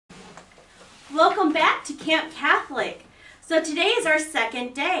Welcome back to Camp Catholic. So today is our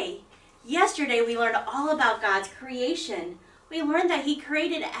second day. Yesterday we learned all about God's creation. We learned that He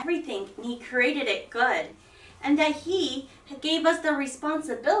created everything and He created it good. And that He gave us the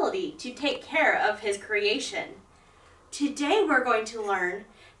responsibility to take care of His creation. Today we're going to learn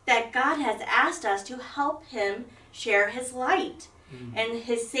that God has asked us to help Him share His light and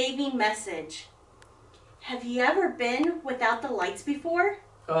His saving message. Have you ever been without the lights before?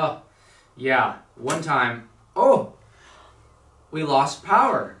 Yeah. One time, we lost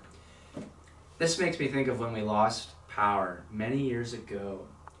power. This makes me think of when we lost power many years ago.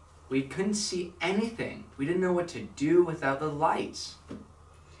 We couldn't see anything. We didn't know what to do without the lights.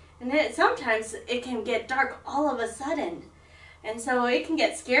 And then sometimes it can get dark all of a sudden. And so it can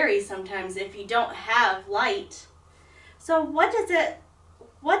get scary sometimes if you don't have light. So what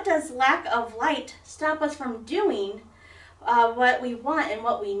does lack of light stop us from doing what we want and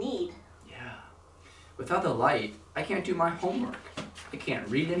what we need? Yeah. Without the light, I can't do my homework. I can't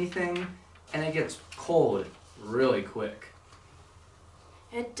read anything, and it gets cold really quick.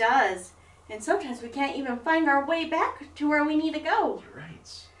 It does. And sometimes we can't even find our way back to where we need to go. You're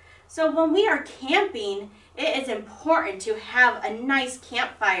right. So when we are camping, it is important to have a nice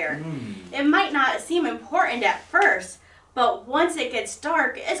campfire. It might not seem important at first, but once it gets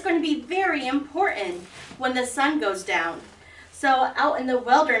dark, it's going to be very important when the sun goes down. So out in the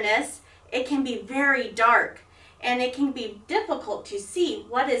wilderness, it can be very dark, and it can be difficult to see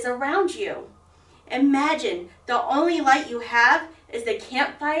what is around you. Imagine the only light you have is the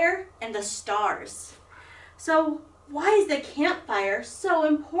campfire and the stars. So why is the campfire so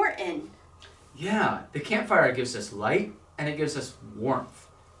important? Yeah, the campfire gives us light and it gives us warmth.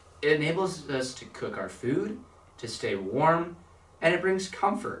 It enables us to cook our food, to stay warm, and it brings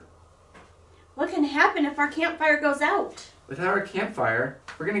comfort. What can happen if our campfire goes out? Without our campfire,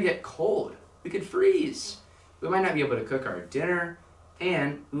 we're going to get cold. We could freeze. We might not be able to cook our dinner,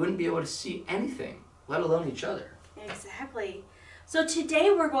 and we wouldn't be able to see anything, let alone each other. Exactly. So today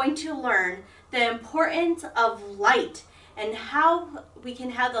we're going to learn the importance of light and how we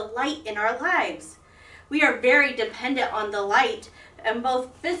can have the light in our lives. We are very dependent on the light, and both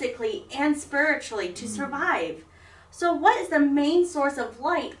physically and spiritually, to survive. So what is the main source of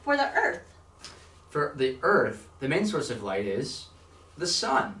light for the earth? For the earth, the main source of light is the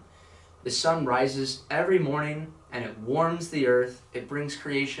sun. The sun rises every morning and it warms the earth. It brings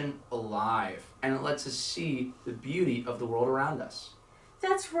creation alive and it lets us see the beauty of the world around us.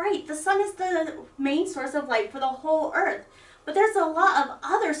 That's right. The sun is the main source of light for the whole earth. But there's a lot of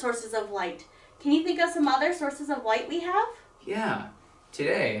other sources of light. Can you think of some other sources of light we have? Yeah.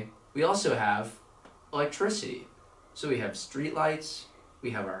 Today, we also have electricity. So we have street lights,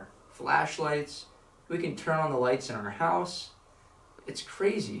 we have our flashlights, we can turn on the lights in our house. It's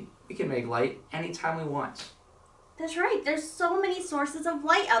crazy. We can make light anytime we want. That's right. There's so many sources of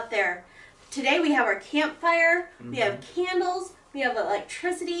light out there. Today we have our campfire, we have candles, we have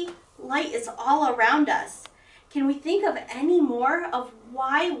electricity. Light is all around us. Can we think of any more of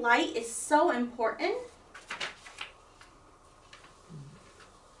why light is so important?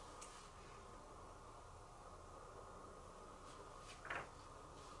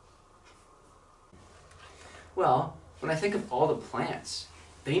 Well, when I think of all the plants,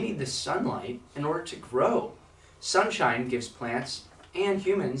 they need the sunlight in order to grow. Sunshine gives plants and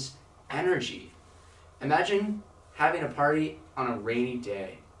humans energy. Imagine having a party on a rainy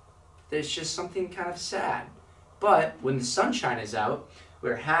day. There's just something kind of sad. But when the sunshine is out,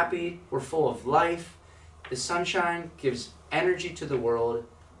 we're happy, we're full of life. The sunshine gives energy to the world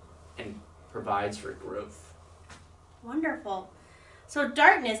and provides for growth. Wonderful. So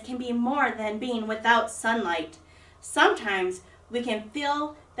darkness can be more than being without sunlight. Sometimes we can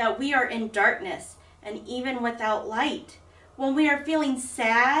feel that we are in darkness and even without light. When we are feeling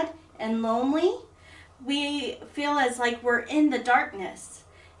sad and lonely, we feel as like we're in the darkness.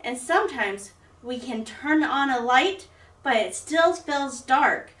 And sometimes we can turn on a light, but it still feels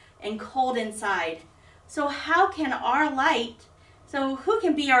dark and cold inside. So who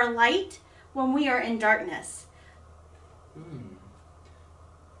can be our light when we are in darkness?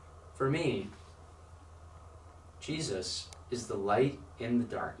 For me, Jesus is the light in the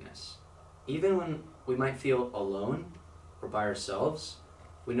darkness. Even when we might feel alone or by ourselves,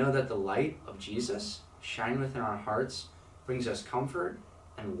 we know that the light of Jesus shining within our hearts brings us comfort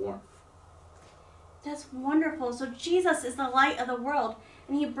and warmth. That's wonderful. So Jesus is the light of the world,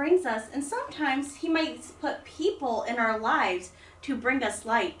 and He brings us, and sometimes He might put people in our lives to bring us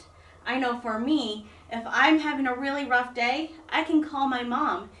light. I know for me, if I'm having a really rough day, I can call my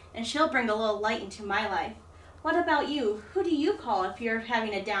mom, and she'll bring a little light into my life. What about you? Who do you call if you're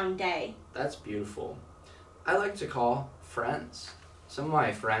having a down day? That's beautiful. I like to call friends. Some of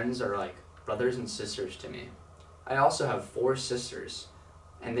my friends are like brothers and sisters to me. I also have 4 sisters,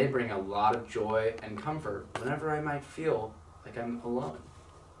 and they bring a lot of joy and comfort whenever I might feel like I'm alone.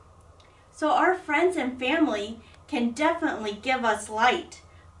 So our friends and family can definitely give us light,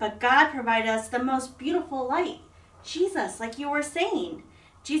 but God provided us the most beautiful light, Jesus, like you were saying.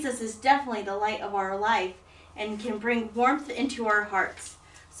 Jesus is definitely the light of our life and can bring warmth into our hearts.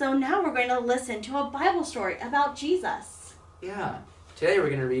 So now we're going to listen to a Bible story about Jesus. Yeah, today we're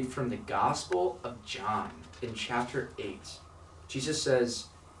going to read from the Gospel of John in chapter 8. Jesus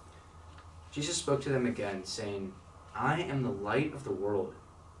spoke to them again, saying, I am the light of the world.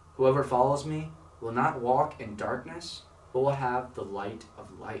 Whoever follows me will not walk in darkness, but will have the light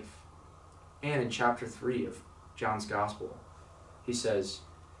of life. And in chapter 3 of John's Gospel, he says,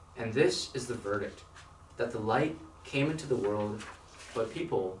 and this is the verdict, that the light came into the world, but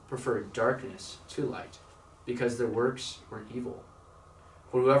people preferred darkness to light, because their works were evil.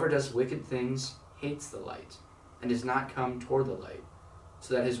 For whoever does wicked things hates the light, and does not come toward the light,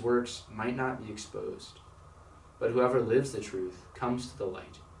 so that his works might not be exposed. But whoever lives the truth comes to the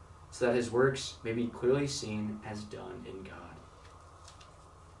light, so that his works may be clearly seen as done in God.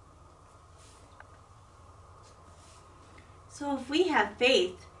 So if we have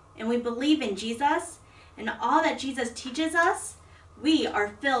faith and we believe in Jesus and all that Jesus teaches us, we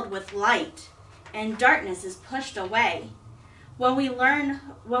are filled with light and darkness is pushed away. When we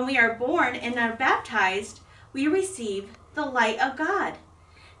are born and are baptized, we receive the light of God.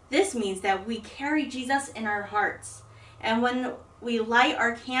 This means that we carry Jesus in our hearts. And when we light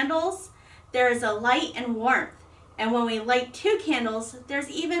our candles, there is a light and warmth. And when we light 2 candles, there's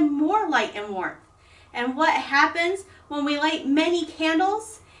even more light and warmth. And what happens when we light many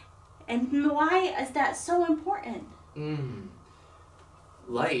candles? And why is that so important?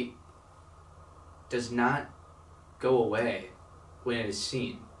 Light does not go away when it is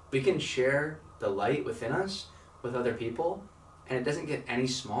seen. We can share the light within us with other people, and it doesn't get any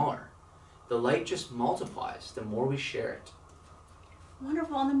smaller. The light just multiplies the more we share it.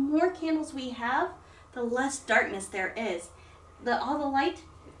 Wonderful. And the more candles we have, the less darkness there is. All the light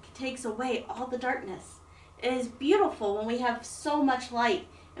takes away all the darkness. It is beautiful when we have so much light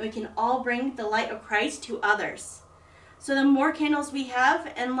and we can all bring the light of Christ to others. So the more candles we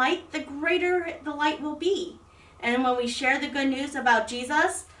have and light, the greater the light will be. And when we share the good news about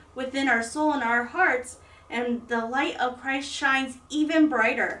Jesus within our soul and our hearts, and the light of Christ shines even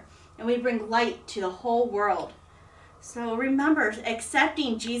brighter, and we bring light to the whole world. So remember,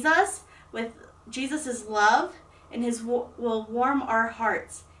 accepting Jesus with Jesus' love and his will warm our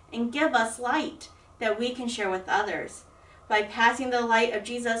hearts and give us light that we can share with others. By passing the light of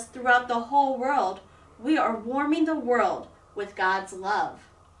Jesus throughout the whole world, we are warming the world with God's love.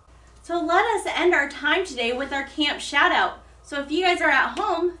 So let us end our time today with our camp shout out. So if you guys are at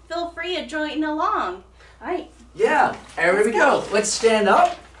home, feel free to join along. All right. Yeah, here we go. Let's stand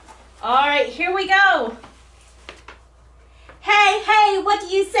up. All right, here we go. Hey, hey, what do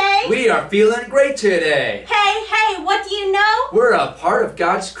you say? We are feeling great today. Hey, hey, what do you know? We're a part of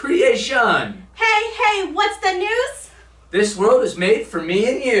God's creation. Hey, hey, what's the news? This world is made for me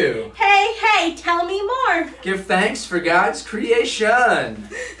and you. Hey, hey, tell me more. Give thanks for God's creation.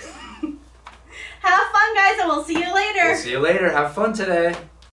 Have fun, guys, and we'll see you later. We'll see you later. Have fun today.